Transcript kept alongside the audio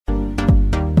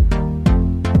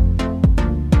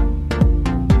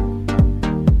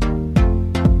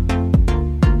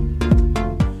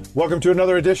Welcome to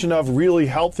another edition of Really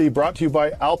Healthy, brought to you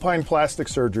by Alpine Plastic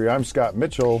Surgery. I'm Scott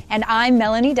Mitchell. And I'm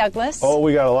Melanie Douglas. Oh,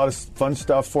 we got a lot of fun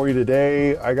stuff for you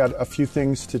today. I got a few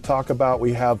things to talk about.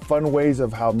 We have fun ways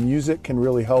of how music can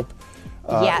really help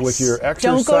with your exercise.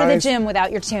 Don't go to the gym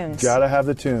without your tunes. Gotta have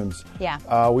the tunes.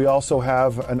 Yeah. We also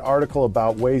have an article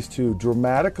about ways to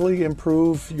dramatically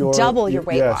improve double your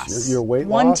weight loss. Your weight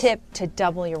One loss. tip to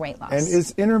double your weight loss. And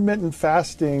is intermittent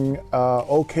fasting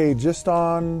okay just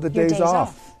on the Your days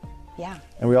off? Yeah.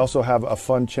 And we also have a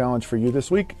fun challenge for you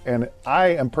this week. And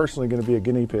I am personally going to be a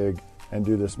guinea pig and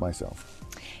do this myself.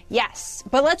 Yes.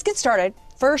 But let's get started.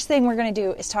 First thing we're going to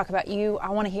do is talk about you. I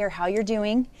want to hear how you're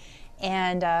doing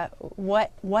and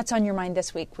what's on your mind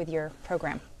this week with your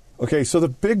program. Okay, so the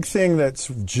big thing that's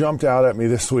jumped out at me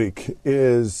this week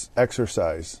is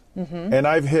exercise. Mm-hmm. And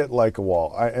I've hit like a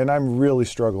wall, and I'm really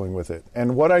struggling with it.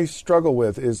 And what I struggle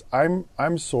with is I'm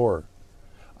sore.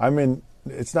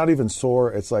 It's not even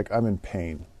sore, it's like I'm in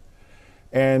pain.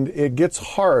 And it gets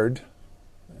hard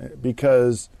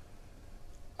because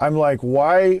I'm like,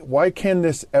 why can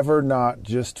this ever not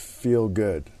just feel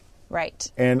good?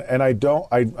 Right. And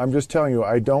I'm just telling you,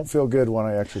 I don't feel good when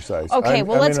I exercise. Okay, I'm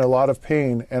in a lot of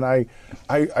pain, and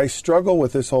I struggle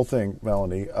with this whole thing,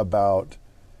 Melanie, about,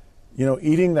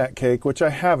 eating that cake, which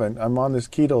I haven't. I'm on this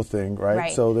keto thing,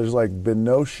 right? So there's been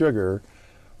no sugar,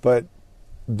 but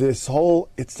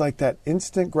it's like that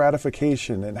instant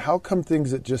gratification. And how come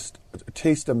things that just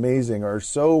taste amazing are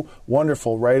so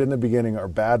wonderful right in the beginning are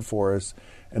bad for us?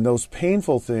 And those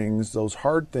painful things, those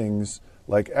hard things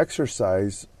like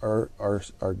exercise are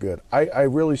good. I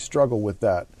really struggle with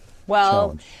that. Well,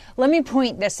 challenge. Let me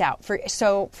point this out.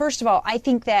 So first of all, I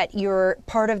think that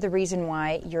part of the reason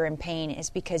why you're in pain is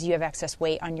because you have excess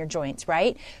weight on your joints,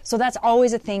 right? So that's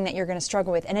always a thing that you're going to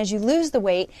struggle with. And as you lose the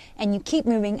weight and you keep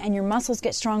moving and your muscles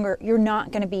get stronger, you're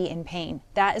not going to be in pain.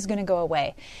 That is going to go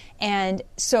away. And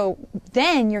so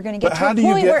then you're going to get to a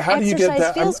point where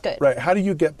exercise feels good. Right. How do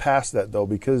you get past that, though?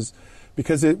 Because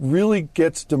it really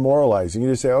gets demoralizing.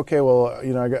 You just say, okay, well,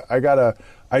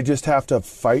 I just have to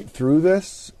fight through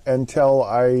this until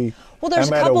I'm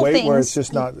at a weight where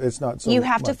it's not so you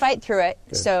have to fight through it.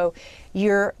 Okay. So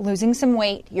you're losing some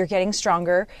weight, you're getting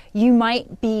stronger. You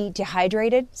might be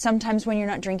dehydrated. Sometimes when you're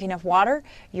not drinking enough water,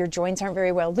 your joints aren't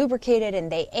very well lubricated and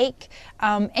they ache.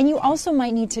 And you also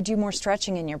might need to do more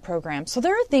stretching in your program. So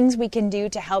there are things we can do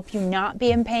to help you not be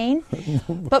in pain.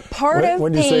 But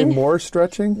when you say more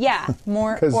stretching? Yeah,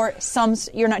 more or some.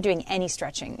 You're not doing any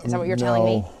stretching. Is that what you're telling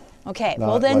me? Okay,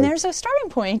 well then there's a starting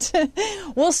point.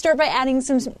 We'll start by adding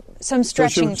some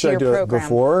stretching to your program.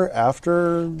 Before,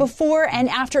 after? Before and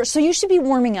after. So you should be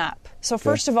warming up. So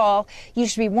first of all, you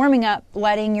should be warming up,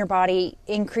 letting your body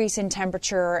increase in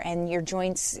temperature and your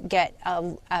joints get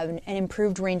an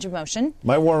improved range of motion.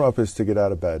 My warm-up is to get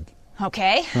out of bed.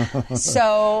 Okay,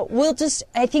 so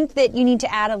I think that you need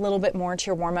to add a little bit more to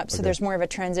your warm-up so there's more of a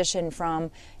transition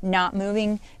from not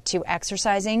moving to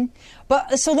exercising.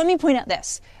 So let me point out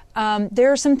this.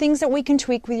 There are some things that we can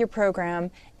tweak with your program,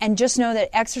 and just know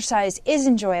that exercise is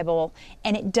enjoyable,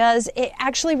 and it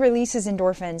actually releases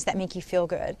endorphins that make you feel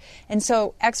good. And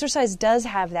so exercise does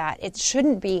have that. It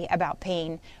shouldn't be about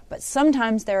pain, but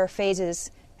sometimes there are phases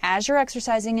as you're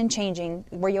exercising and changing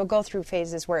where you'll go through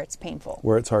phases where it's painful.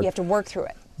 Where it's hard. You have to work through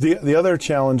it. The other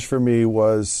challenge for me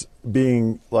was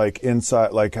being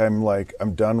inside,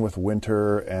 I'm done with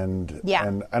winter and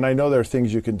I know there are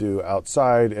things you can do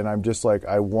outside, and I'm just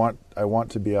I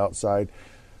want to be outside.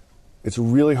 It's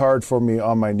really hard for me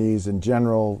on my knees in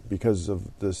general because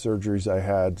of the surgeries I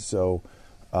had. So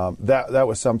that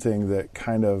was something that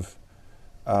kind of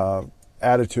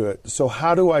added to it. So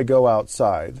how do I go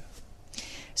outside?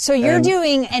 So you're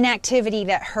doing an activity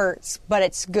that hurts, but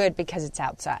it's good because it's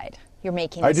outside. You're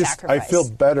making a sacrifice. I feel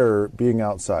better being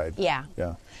outside. Yeah.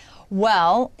 Yeah.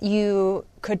 Well, you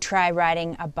could try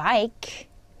riding a bike,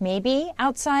 maybe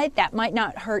outside. That might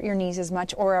not hurt your knees as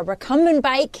much. Or a recumbent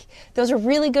bike. Those are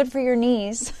really good for your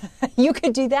knees. You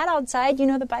could do that outside. You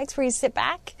know the bikes where you sit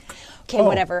back? Okay,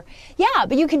 whatever. Yeah,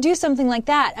 but you could do something like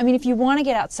that. I mean, if you want to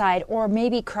get outside, or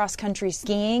maybe cross-country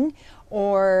skiing,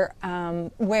 or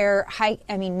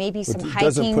maybe some hiking. It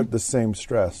doesn't put the same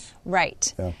stress.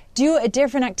 Right. Yeah. Do a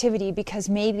different activity, because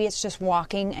maybe it's just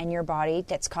walking and your body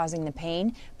that's causing the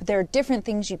pain, but there are different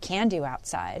things you can do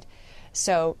outside.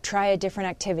 So try a different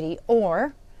activity,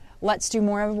 or let's do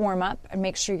more of a warm-up and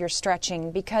make sure you're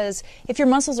stretching, because if your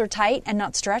muscles are tight and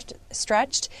not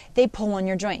stretched, they pull on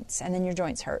your joints, and then your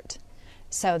joints hurt.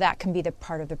 So that can be the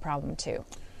part of the problem too.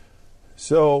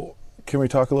 So can we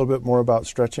talk a little bit more about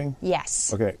stretching?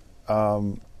 Yes. Okay.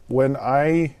 When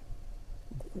I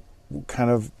kind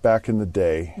of back in the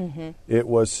day, it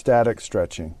was static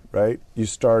stretching, right? You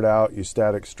start out, you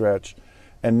static stretch,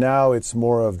 and now it's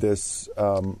more of this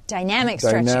dynamic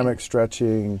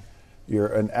stretching. You're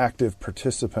an active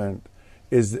participant,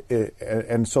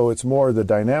 and so it's more the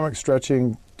dynamic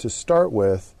stretching to start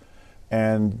with,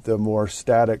 and the more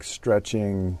static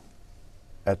stretching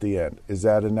at the end. Is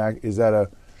that a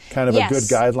kind of a good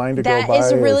guideline to go by? That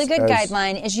is a really good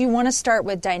guideline. Is you want to start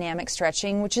with dynamic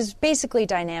stretching, which is basically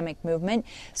dynamic movement.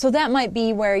 So that might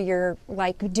be where you're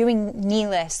like doing knee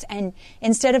lifts, and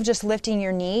instead of just lifting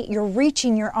your knee, you're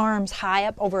reaching your arms high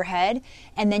up overhead,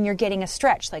 and then you're getting a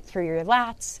stretch like through your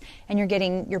lats, and you're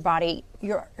getting your body,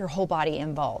 your whole body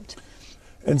involved.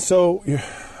 And so,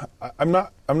 I'm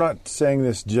not saying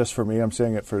this just for me. I'm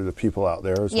saying it for the people out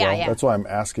there as well. That's why I'm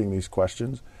asking these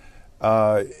questions.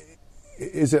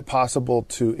 Is it possible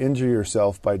to injure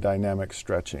yourself by dynamic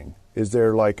stretching? Is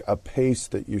there like a pace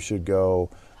that you should go,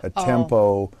 a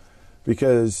tempo?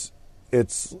 Because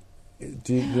it's...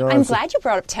 I'm glad you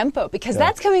brought up tempo, because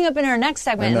that's coming up in our next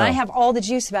segment, and I have all the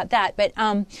juice about that. But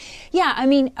I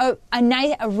mean,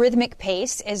 a rhythmic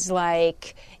pace is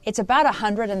like, it's about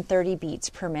 130 beats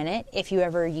per minute if you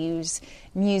ever use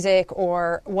music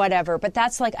or whatever. But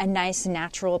that's like a nice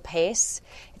natural pace.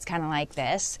 It's kind of like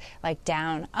this, like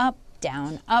down, up,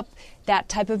 down, up. That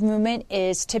type of movement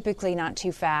is typically not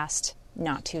too fast,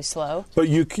 not too slow. But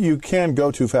you can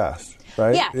go too fast.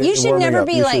 Right? Yeah, you should never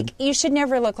be you should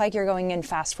never look like you're going in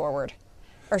fast forward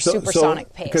or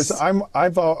supersonic pace. Because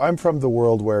I'm from the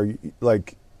world where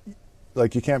like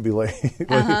you can't be late.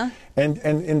 And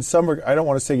in some, I don't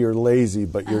want to say you're lazy,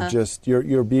 but you're just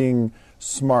you're being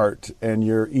smart, and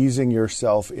you're easing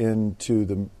yourself into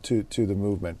the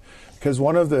movement. Because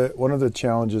one of the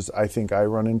challenges I think I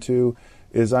run into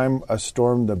is I'm a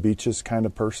storm the beaches kind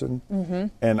of person,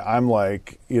 and I'm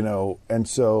like, and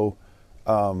so.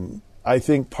 I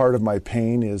think part of my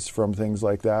pain is from things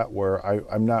like that, where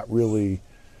I'm not really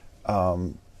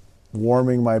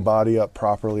warming my body up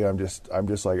properly. I'm just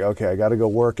like, okay, I got to go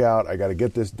work out. I got to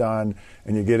get this done.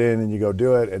 And you get in and you go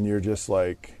do it, and you're just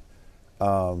like,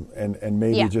 and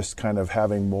maybe just kind of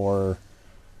having more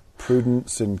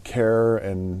prudence and care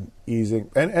and easing.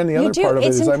 And the other part of it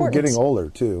is I'm getting older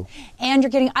too.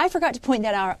 And I forgot to point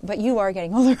that out, but you are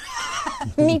getting older.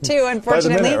 Me too,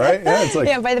 unfortunately. By the minute, right? Yeah, it's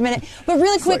like, by the minute. But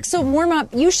really quick, so warm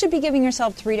up, you should be giving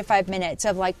yourself 3 to 5 minutes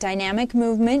of like dynamic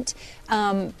movement,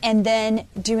 and then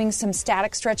doing some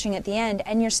static stretching at the end.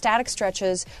 And your static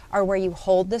stretches are where you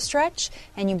hold the stretch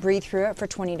and you breathe through it for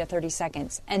 20 to 30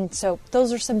 seconds. And so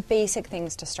those are some basic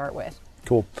things to start with.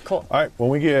 Cool. All right, when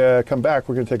we come back,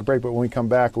 we're going to take a break, but when we come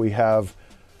back, we have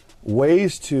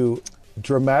ways to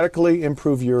dramatically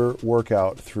improve your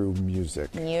workout through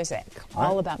music. Music.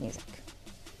 All about music.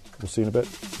 We'll see you in a bit.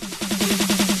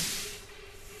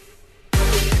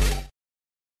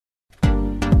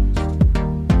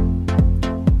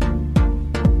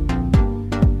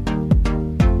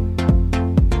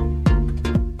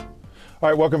 All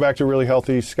right, welcome back to Really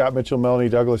Healthy. Scott Mitchell, Melanie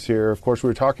Douglas here. Of course, we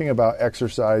were talking about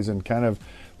exercise and kind of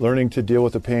learning to deal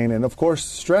with the pain, and of course,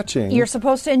 stretching. You're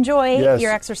supposed to enjoy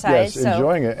your exercise. Yes,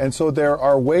 enjoying it. And so there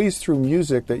are ways through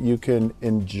music that you can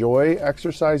enjoy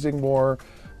exercising more,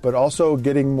 but also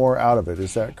getting more out of it.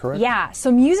 Is that correct? Yeah.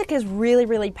 So music is really,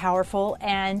 really powerful.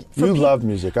 And you love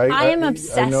music. I am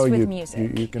obsessed with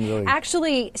music. You can really...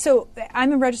 Actually, so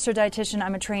I'm a registered dietitian.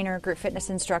 I'm a trainer, group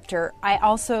fitness instructor. I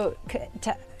also...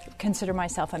 consider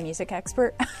myself a music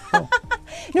expert.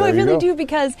 No, I really do,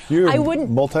 because I wouldn't...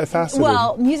 multifaceted.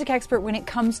 Well, music expert when it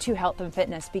comes to health and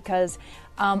fitness, because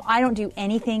I don't do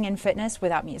anything in fitness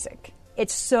without music.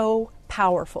 It's so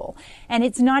powerful. And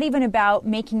it's not even about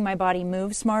making my body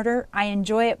move smarter. I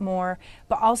enjoy it more,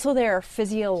 but also there are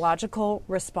physiological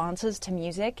responses to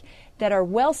music that are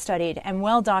well studied and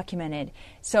well documented.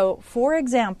 So, for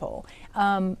example,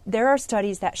 there are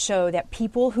studies that show that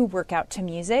people who work out to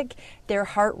music, their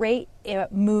heart rate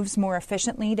moves more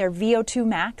efficiently, their VO2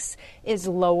 max is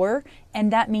lower,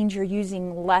 and that means you're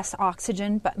using less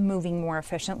oxygen but moving more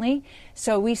efficiently.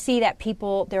 So we see that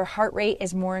people, their heart rate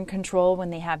is more in control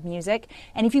when they have music.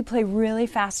 And if you play really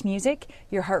fast music,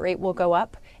 your heart rate will go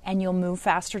up and you'll move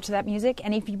faster to that music.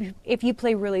 And if you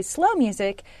play really slow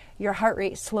music, your heart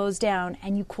rate slows down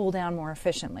and you cool down more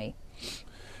efficiently.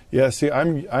 Yeah, see,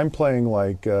 I'm playing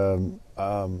like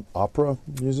opera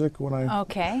music when I...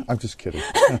 Okay. I'm just kidding.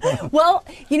 Well,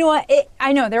 you know what?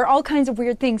 I know there are all kinds of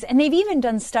weird things, and they've even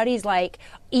done studies like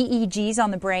EEGs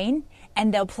on the brain,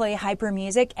 and they'll play hyper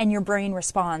music, and your brain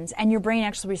responds. And your brain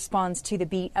actually responds to the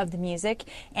beat of the music,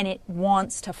 and it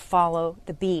wants to follow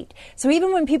the beat. So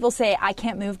even when people say, I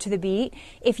can't move to the beat,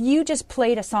 if you just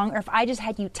played a song, or if I just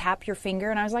had you tap your finger,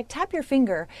 and I was like, tap your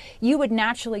finger, you would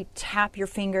naturally tap your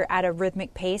finger at a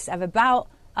rhythmic pace of about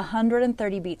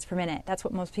 130 beats per minute. That's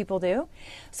what most people do.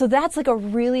 So that's like a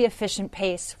really efficient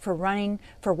pace for running,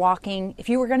 for walking. If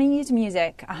you were going to use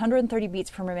music, 130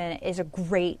 beats per minute is a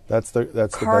great that's the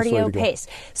best way cardio to go. pace.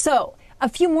 So a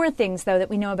few more things, though, that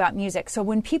we know about music. So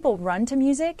when people run to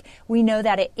music, we know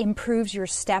that it improves your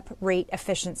step rate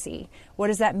efficiency. What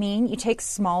does that mean? You take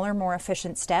smaller, more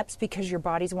efficient steps because your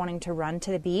body's wanting to run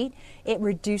to the beat. It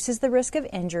reduces the risk of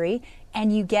injury,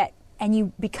 and you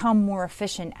become more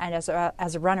efficient as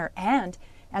a runner and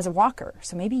as a walker.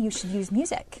 So maybe you should use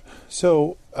music.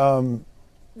 So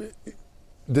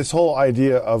this whole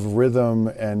idea of rhythm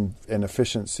and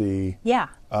efficiency, yeah,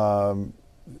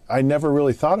 I never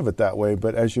really thought of it that way.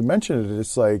 But as you mentioned it,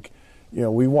 it's like,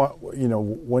 we want,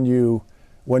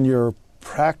 when you're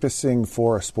practicing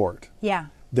for a sport, yeah,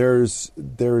 there's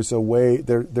a way,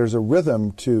 there's a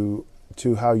rhythm to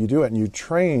how you do it, and you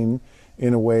train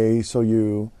in a way so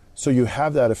you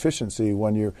have that efficiency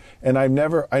when you're. And I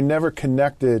never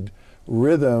connected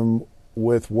rhythm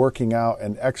with working out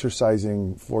and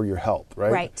exercising for your health,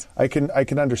 right? Right. I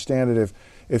can understand it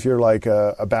if you're like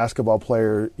a basketball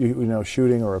player,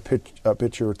 shooting, or a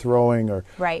pitcher throwing, or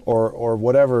right. or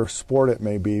whatever sport it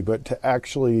may be. But to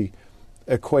actually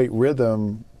equate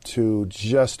rhythm to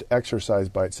just exercise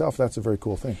by itself, that's a very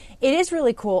cool thing. It is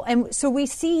really cool. And so we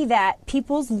see that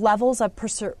people's levels of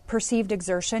perceived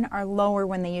exertion are lower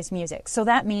when they use music. So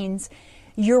that means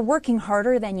you're working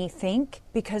harder than you think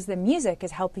because the music is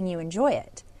helping you enjoy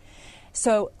it.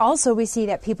 So also we see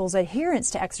that people's adherence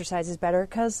to exercise is better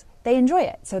because they enjoy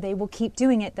it. So they will keep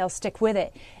doing it. They'll stick with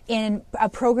it. In a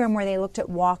program where they looked at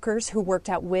walkers who worked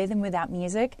out with and without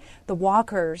music, the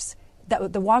walkers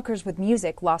with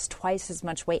music lost twice as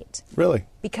much weight. Really?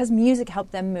 Because music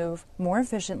helped them move more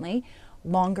efficiently,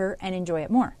 longer, and enjoy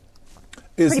it more.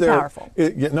 Pretty powerful.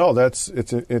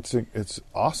 It's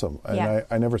awesome, and yeah.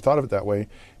 I never thought of it that way.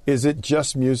 Is it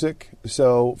just music?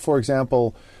 So, for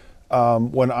example,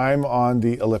 when I'm on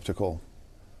the elliptical,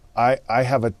 I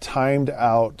have a timed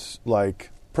out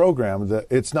program that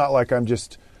it's not like I'm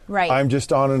just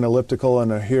on an elliptical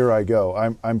and here I go.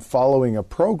 I'm following a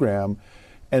program.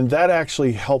 And that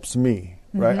actually helps me,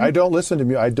 right? Mm-hmm. I don't listen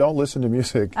to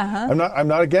music. Uh-huh. I'm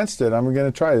not against it. I'm going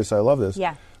to try this. I love this.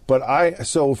 Yeah. But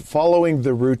so following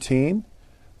the routine,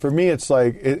 for me, it's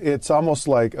like it's almost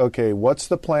like, okay, what's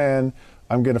the plan?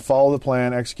 I'm going to follow the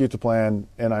plan, execute the plan,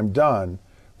 and I'm done.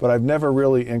 But I've never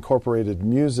really incorporated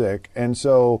music. And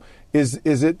so, is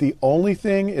it the only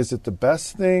thing? Is it the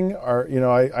best thing? Or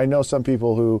I know some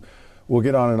people who will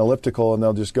get on an elliptical and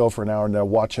they'll just go for an hour and they'll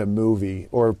watch a movie,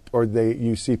 or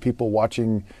you see people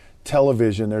watching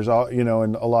television. There's in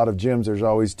a lot of gyms there's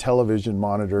always television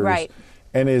monitors. Right.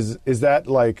 And is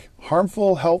that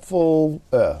harmful, helpful?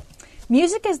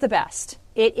 Music is the best.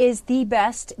 It is the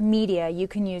best media you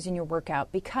can use in your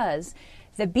workout because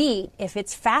the beat, if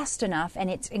it's fast enough and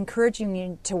it's encouraging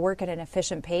you to work at an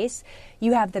efficient pace,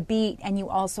 you have the beat and you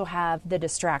also have the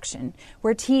distraction.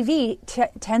 Where TV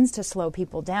tends to slow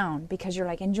people down because you're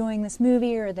enjoying this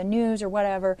movie or the news or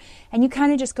whatever, and you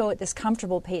kind of just go at this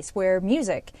comfortable pace, where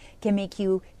music can make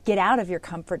you get out of your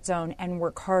comfort zone and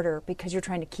work harder because you're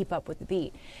trying to keep up with the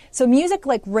beat. So music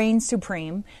reigns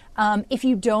supreme. If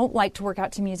you don't like to work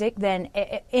out to music, then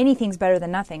anything's better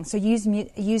than nothing. So use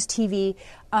TV.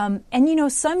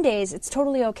 And some days it's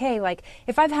totally okay.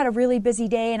 If I've had a really busy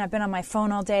day and I've been on my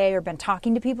phone all day or been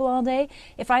talking to people all day,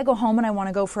 if I go home and I want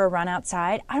to go for a run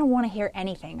outside, I don't want to hear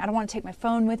anything. I don't want to take my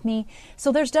phone with me.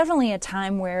 So there's definitely a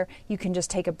time where you can just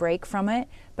take a break from it.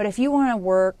 But if you want to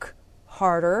work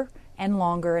harder and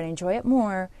longer and enjoy it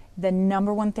more, the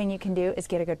number one thing you can do is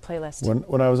get a good playlist.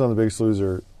 When I was on The Biggest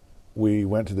Loser, we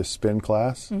went to the spin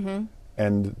class, mm-hmm.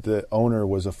 and the owner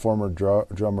was a former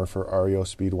drummer for REO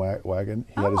Speedwagon.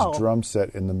 He had his drum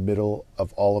set in the middle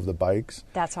of all of the bikes.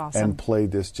 That's awesome. And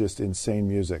played this just insane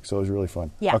music. So it was really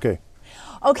fun. Yeah.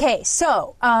 Okay,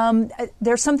 so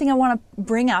there's something I want to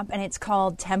bring up, and it's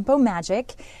called Tempo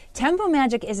Magic. Tempo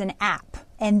Magic is an app.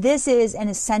 and this is an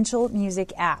Essential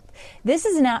Music app. This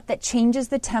is an app that changes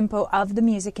the tempo of the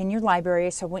music in your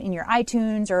library. So in your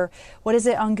iTunes, or what is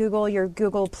it on Google, your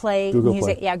Google Play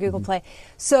music? Play. Yeah, Google Play.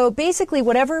 So basically,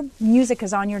 whatever music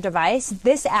is on your device,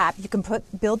 this app, you can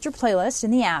build your playlist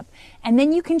in the app, and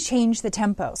then you can change the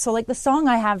tempo. So like the song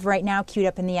I have right now queued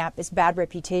up in the app is Bad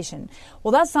Reputation.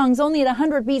 Well, that song's only at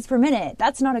 100 beats per minute.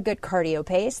 That's not a good cardio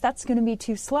pace. That's going to be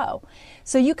too slow.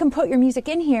 So you can put your music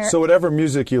in here. So whatever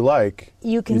music you like,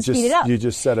 you can speed it up. You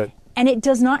just set it. And it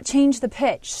does not change the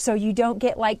pitch, so you don't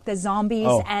get like the zombies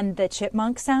and the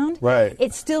chipmunk sound. Right.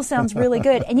 It still sounds really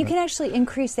good. And you can actually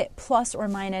increase it plus or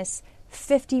minus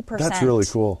 50%. That's really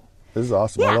cool. This is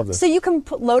awesome. Yeah. I love this. So you can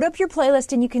load up your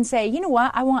playlist and you can say, you know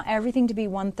what, I want everything to be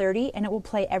 130, and it will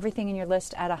play everything in your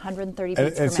list at 130 beats per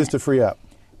minute. And it's just a free app.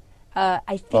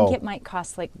 I think it might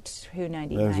cost like $2.99.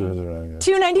 $2.99.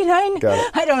 $2.99?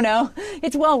 I don't know.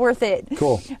 It's well worth it.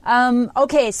 Cool.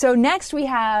 Okay, so next we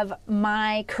have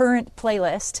my current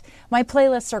playlist. My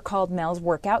playlists are called Mel's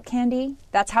Workout Candy.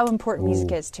 That's how important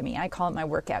music is to me. I call it my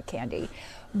workout candy.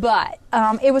 But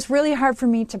it was really hard for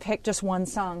me to pick just one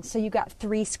song, so you got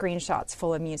 3 screenshots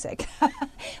full of music.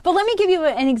 But let me give you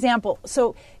an example.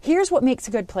 So here's what makes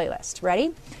a good playlist.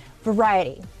 Ready?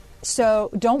 Variety. So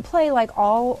don't play like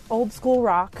all old school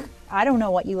rock. I don't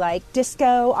know what you like.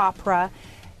 Disco, opera.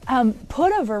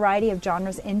 Put a variety of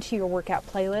genres into your workout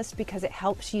playlist because it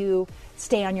helps you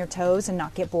stay on your toes and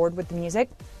not get bored with the music.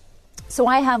 So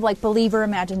I have like Believer,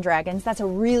 Imagine Dragons. That's a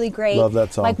really great Love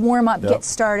that song. Like warm up, get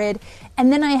started.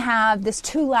 And then I have this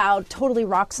Too Loud, totally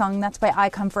rock song. That's by I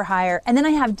Come for Hire. And then I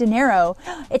have Dinero.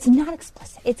 It's not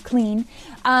explicit. It's clean.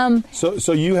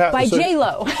 So you have by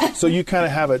J-Lo. So you kind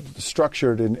of have it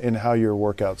structured in how your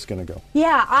workout's going to go.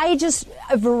 Yeah, I just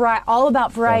all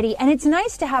about variety, and it's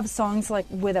nice to have songs like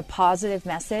with a positive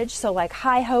message. So like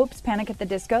High Hopes, Panic at the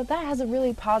Disco, that has a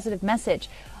really positive message.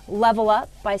 Level Up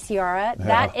by Ciara. Yeah.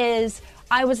 That is,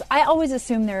 I always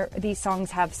assume these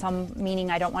songs have some meaning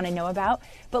I don't want to know about,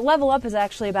 but Level Up is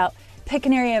actually about pick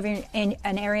an area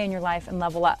in your life and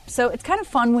level up. So it's kind of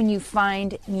fun when you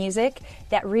find music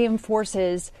that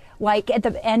reinforces. Like at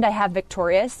the end, I have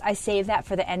Victorious. I save that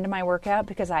for the end of my workout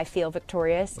because I feel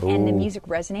victorious and the music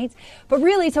resonates. But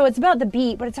really, so it's about the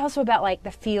beat, but it's also about like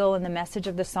the feel and the message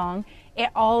of the song. It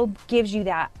all gives you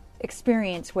that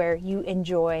experience where you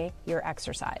enjoy your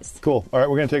exercise. Cool. All right,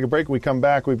 we're going to take a break. When we come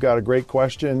back, we've got a great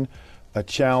question, a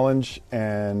challenge,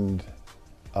 and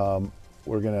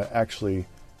we're going to actually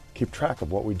keep track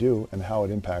of what we do and how it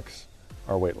impacts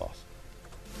our weight loss.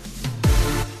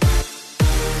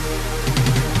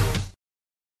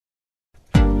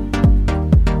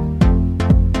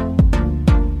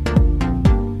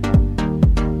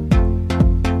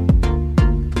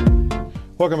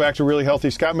 Welcome back to Really Healthy.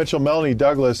 Scott Mitchell, Melanie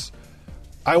Douglas.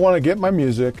 I want to get my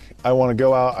music. I want to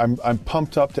go out. I'm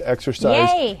pumped up to exercise.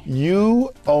 Yay.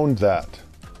 You owned that.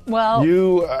 Well,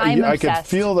 I could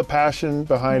feel the passion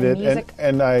behind it,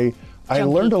 and I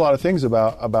learned a lot of things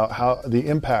about how the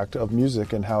impact of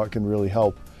music and how it can really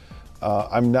help.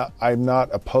 I'm not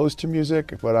opposed to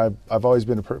music, but I've always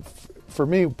been for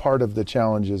me, part of the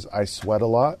challenge is I sweat a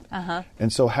lot,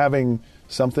 and so having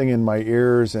something in my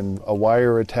ears and a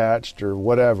wire attached or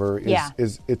whatever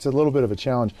is it's a little bit of a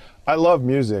challenge. I love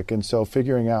music, and so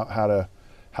figuring out how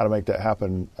to make that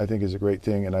happen, I think, is a great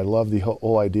thing. And I love the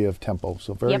whole idea of tempo.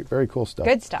 So very cool stuff.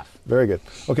 Good stuff. Very good.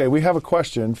 Okay, we have a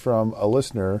question from a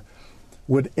listener.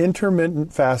 Would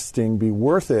intermittent fasting be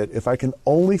worth it if I can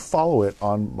only follow it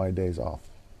on my days off?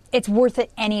 It's worth it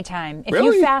anytime. If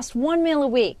Really? you fast 1 meal a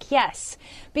week, yes.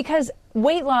 Because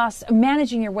weight loss,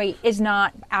 managing your weight is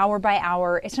not hour by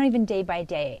hour. It's not even day by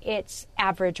day. It's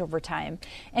average over time.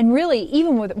 And really,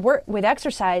 even with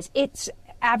exercise, it's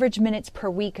average minutes per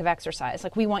week of exercise.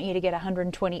 Like we want you to get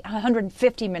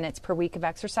 150 minutes per week of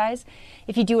exercise.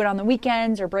 If you do it on the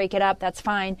weekends or break it up, that's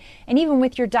fine. And even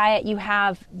with your diet, you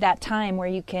have that time where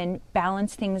you can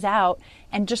balance things out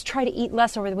and just try to eat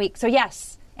less over the week. So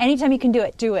yes, anytime you can do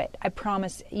it, do it. I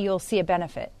promise you'll see a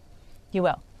benefit. You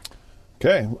will.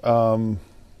 Okay.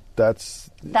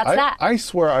 That's that. I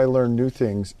swear I learn new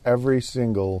things every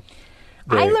single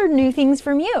day. I learn new things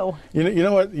from you. You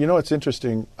know what? You know what's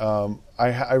interesting?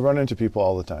 I run into people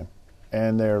all the time,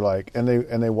 and they're like, and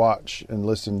they watch and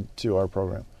listen to our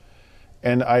program,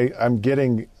 and I'm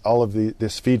getting all of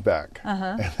this feedback,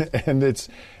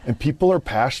 and people are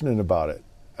passionate about it,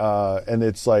 and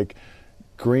it's like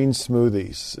green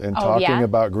smoothies and talking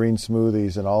about green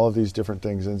smoothies and all of these different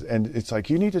things, and it's like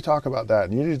you need to talk about that,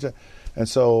 and you need to. And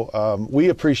so we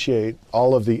appreciate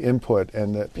all of the input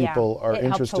and that people are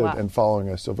interested in following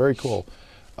us. So very cool.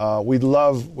 We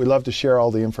love to share all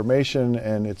the information,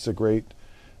 and it's a great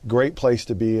great place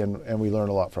to be, and we learn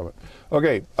a lot from it.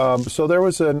 Okay, so there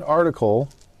was an article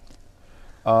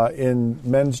in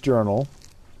Men's Journal,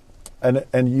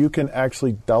 and you can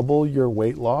actually double your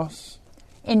weight loss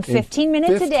in 15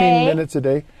 minutes a day. 15 minutes a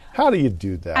day. How do you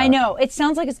do that? I know. It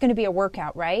sounds like it's going to be a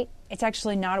workout, right? It's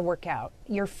actually not a workout.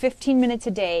 Your 15 minutes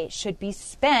a day should be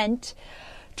spent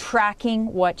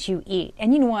tracking what you eat.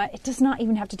 And you know what? It does not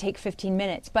even have to take 15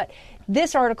 minutes. But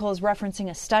this article is referencing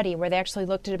a study where they actually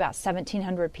looked at about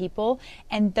 1,700 people,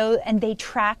 and they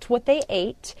tracked what they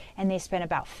ate, and they spent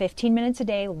about 15 minutes a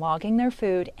day logging their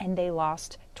food, and they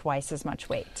lost twice as much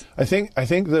weight. I think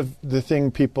the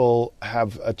thing people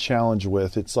have a challenge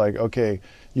with, it's like, okay,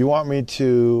 you want me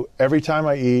to, every time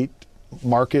I eat,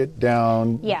 mark it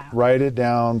down, write it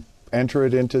down, enter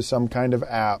it into some kind of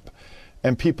app.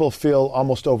 And people feel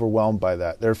almost overwhelmed by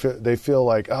that. They feel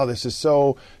like, oh, this is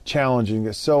so challenging.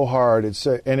 It's so hard.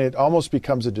 And it almost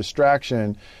becomes a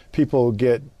distraction. People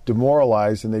get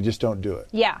demoralized and they just don't do it.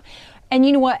 Yeah. And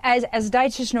you know what? As a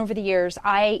dietitian over the years,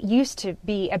 I used to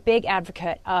be a big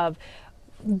advocate of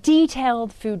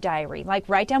detailed food diary, like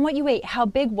write down what you ate, how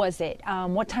big was it,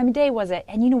 what time of day was it,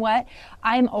 and you know what?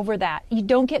 I'm over that. You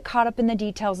don't get caught up in the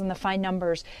details and the fine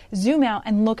numbers. Zoom out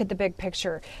and look at the big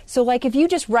picture. So like if you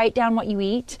just write down what you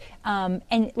eat,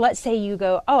 and let's say you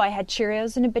go, oh, I had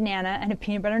Cheerios and a banana and a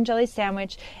peanut butter and jelly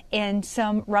sandwich and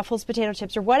some Ruffles potato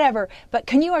chips or whatever, but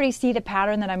can you already see the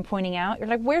pattern that I'm pointing out? You're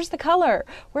like, where's the color?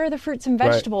 Where are the fruits and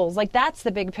vegetables? Right. Like that's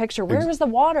the big picture. Where was the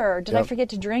water? Did I forget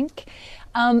to drink?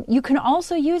 You can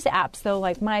also use apps, though,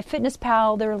 like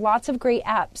MyFitnessPal. There are lots of great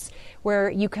apps where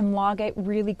you can log it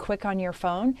really quick on your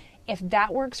phone. If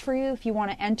that works for you, if you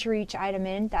want to enter each item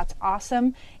in, that's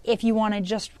awesome. If you want to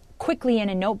just quickly in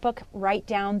a notebook write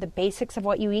down the basics of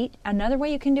what you eat, another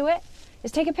way you can do it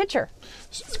is take a picture,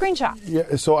 screenshot.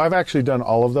 Yeah, so I've actually done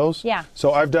all of those. Yeah.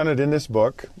 So I've done it in this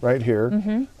book right here.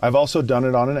 Mm-hmm. I've also done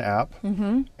it on an app.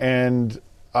 Mm-hmm. And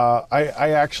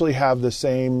I actually have the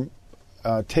same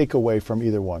takeaway from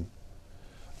either one.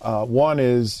 One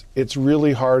is it's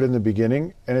really hard in the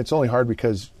beginning, and it's only hard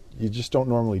because you just don't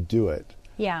normally do it.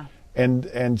 Yeah.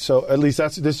 And so at least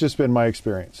this has just been my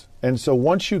experience. And so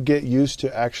once you get used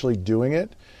to actually doing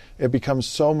it, it becomes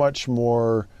so much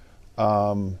more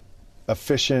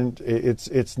efficient.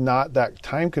 It's not that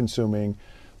time consuming,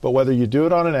 but whether you do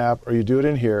it on an app or you do it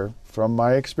in here, from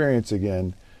my experience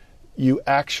again, you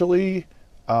actually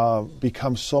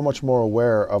become so much more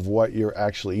aware of what you're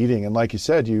actually eating. And like you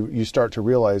said, you start to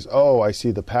realize, oh, I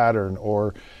see the pattern,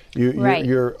 or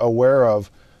you're aware of,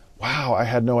 wow, I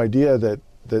had no idea that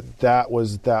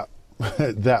was that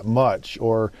that much,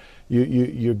 or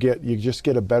you just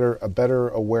get a better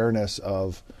awareness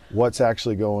of what's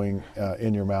actually going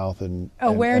in your mouth and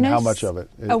how much of it.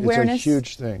 Awareness it's a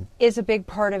huge thing. Is a big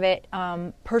part of it.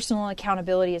 Personal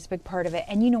accountability is a big part of it.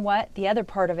 And you know what? The other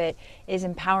part of it is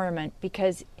empowerment,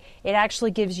 because it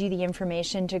actually gives you the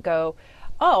information to go,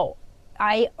 oh,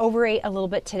 I overate a little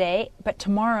bit today, but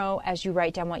tomorrow, as you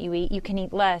write down what you eat, you can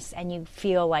eat less, and you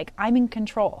feel like I'm in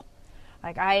control.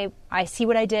 Like I see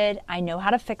what I did, I know how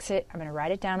to fix it, I'm going to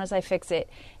write it down as I fix it,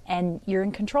 and you're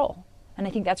in control. And I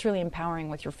think that's really empowering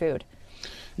with your food.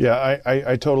 Yeah,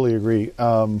 I totally agree.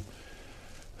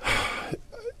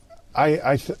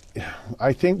 I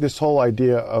think this whole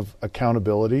idea of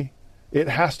accountability, it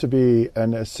has to be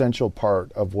an essential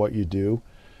part of what you do.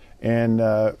 And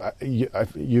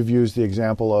you've used the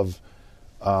example of,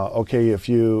 okay, if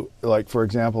you, like, for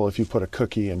example, if you put a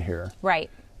cookie in here. Right.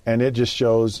 And it just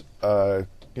shows a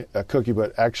cookie,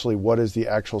 but actually what is the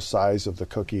actual size of the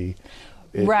cookie?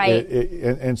 Right.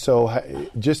 And so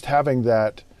just having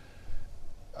that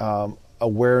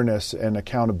awareness and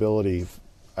accountability,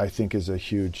 I think, is a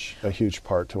huge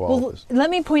part to all of this. Let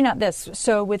me point out this.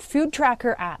 So with food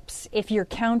tracker apps, if you're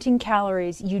counting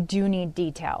calories, you do need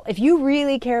detail. If you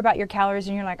really care about your calories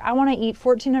and you're like, I want to eat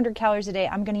 1,400 calories a day,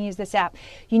 I'm going to use this app.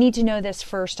 You need to know this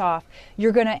first off.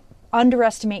 You're going to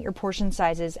underestimate your portion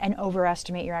sizes and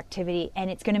overestimate your activity, and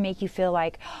it's going to make you feel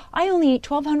like, I only eat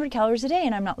 1,200 calories a day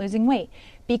and I'm not losing weight,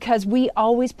 because we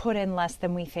always put in less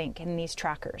than we think in these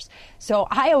trackers. So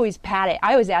I always pad it.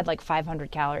 I always add like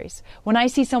 500 calories. When I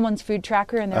see someone's food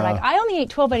tracker and they're like, I only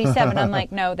ate 1287, I'm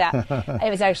like, no, it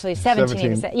was actually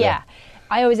 1787. Yeah.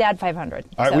 I always add 500.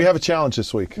 All right, we have a challenge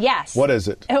this week. Yes. What is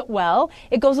it? Well,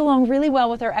 it goes along really well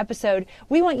with our episode.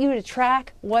 We want you to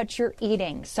track what you're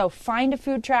eating. So find a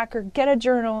food tracker, get a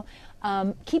journal,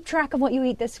 keep track of what you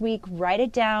eat this week, write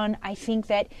it down. I think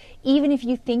that even if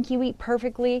you think you eat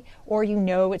perfectly or you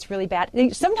know it's really bad,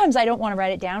 sometimes I don't want to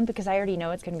write it down because I already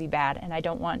know it's going to be bad and I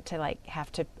don't want to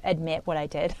have to admit what I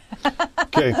did.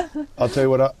 Okay, I'll tell you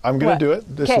what, I'm going to do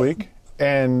it this week,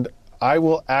 and I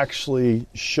will actually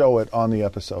show it on the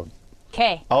episode.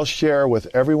 Okay. I'll share with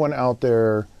everyone out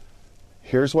there,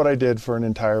 here's what I did for an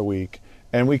entire week.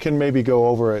 And we can maybe go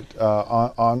over it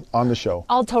on the show.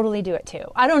 I'll totally do it too.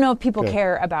 I don't know if people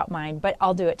care about mine, but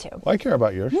I'll do it too. Well, I care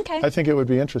about yours. Okay. I think it would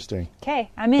be interesting. Okay,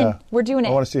 I'm in. Yeah. We're doing it.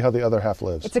 I want to see how the other half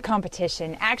lives. It's a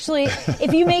competition. Actually,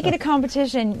 if you make it a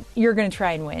competition, you're going to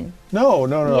try and win. No.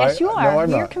 Yes, you are. No, I'm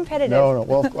You're not. competitive. No.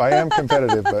 Well, I am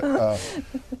competitive, but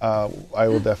I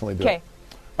will definitely do it.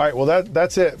 All right. Well,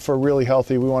 that's it for Really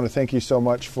Healthy. We want to thank you so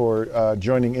much for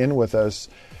joining in with us.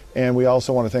 And we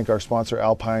also want to thank our sponsor,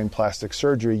 Alpine Plastic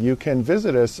Surgery. You can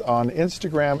visit us on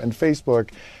Instagram and Facebook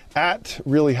at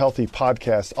Really Healthy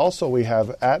Podcast. Also, we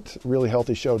have at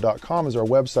reallyhealthyshow.com is our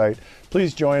website.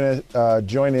 Please join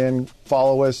in,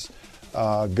 follow us,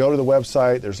 go to the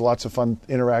website. There's lots of fun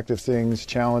interactive things,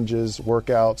 challenges,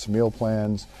 workouts, meal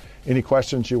plans, any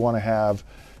questions you want to have.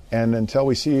 And until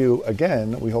we see you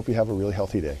again, we hope you have a really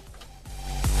healthy day.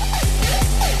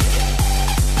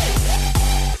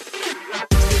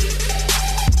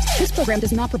 This program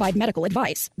does not provide medical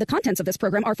advice. The contents of this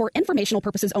program are for informational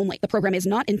purposes only. The program is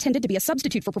not intended to be a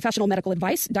substitute for professional medical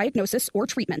advice, diagnosis, or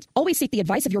treatment. Always seek the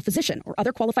advice of your physician or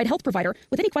other qualified health provider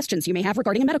with any questions you may have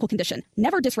regarding a medical condition.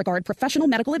 Never disregard professional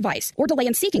medical advice or delay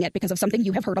in seeking it because of something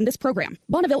you have heard on this program.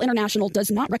 Bonneville International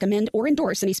does not recommend or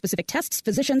endorse any specific tests,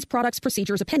 physicians, products,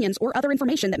 procedures, opinions, or other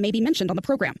information that may be mentioned on the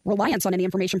program. Reliance on any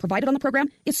information provided on the program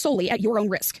is solely at your own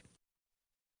risk.